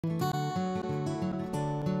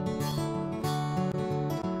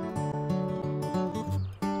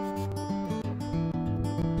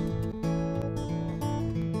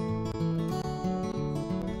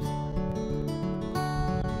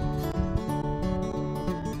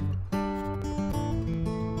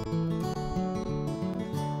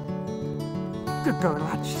Good girl,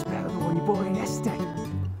 lad. She's better than the one you bought in yesterday.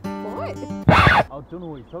 What? I don't know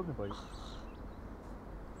what you're talking about.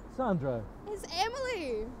 Sandra. It's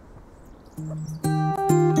Emily.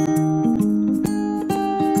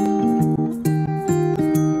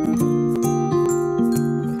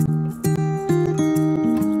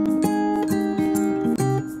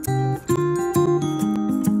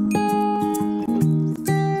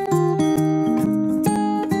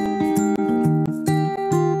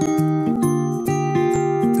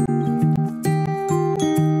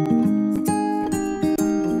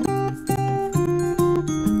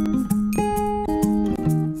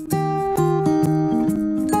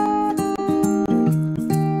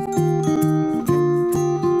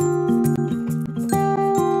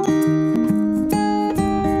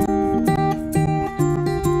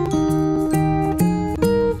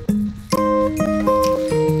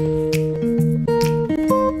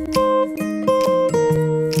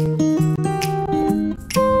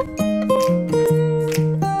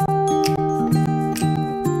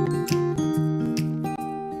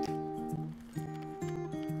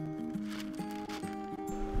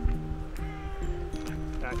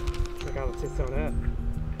 Look how it sits on her.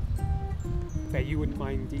 Bet you wouldn't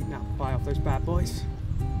mind eating apple pie off those bad boys.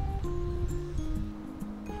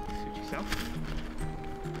 Suit yourself.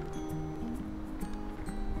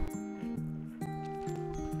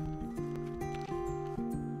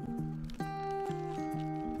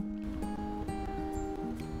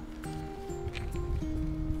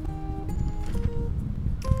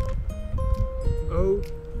 Oh,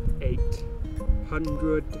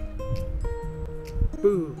 800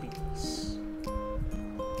 boobies.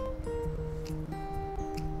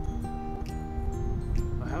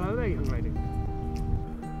 Well, hello there, young lady.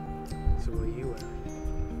 So what are you wearing?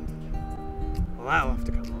 Well, that'll have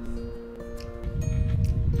to come off.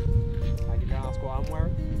 You can ask what I'm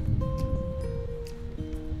wearing?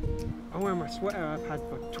 I'm wearing my sweater I've had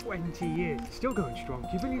for 20 years. It's still going strong.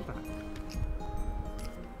 Can you believe that?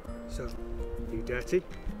 So, are you dirty?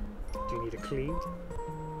 Do you need a clean?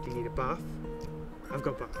 Do you need a bath? I've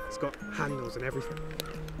got bath. It's got handles and everything.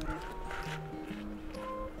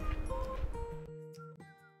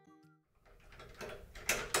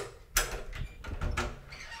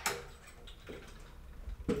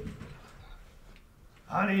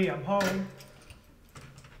 Honey, I'm home.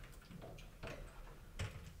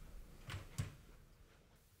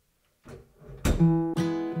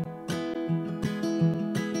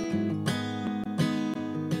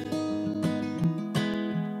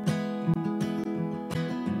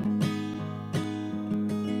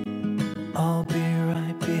 I'll be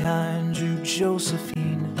right behind you,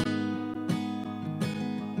 Josephine.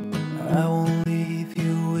 I won't leave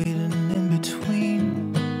you waiting in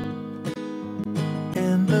between.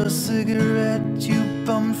 And the cigarette you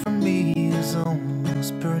bummed from me is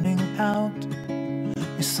almost burning out.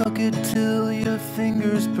 You suck it till your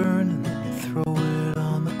fingers burn and then you throw it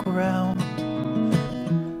on the ground.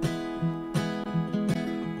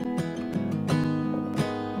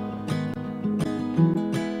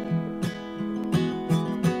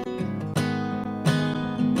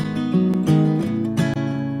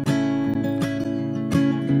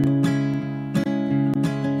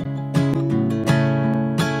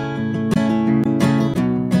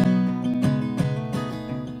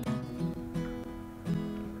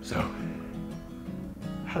 So,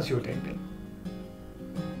 how's your day been?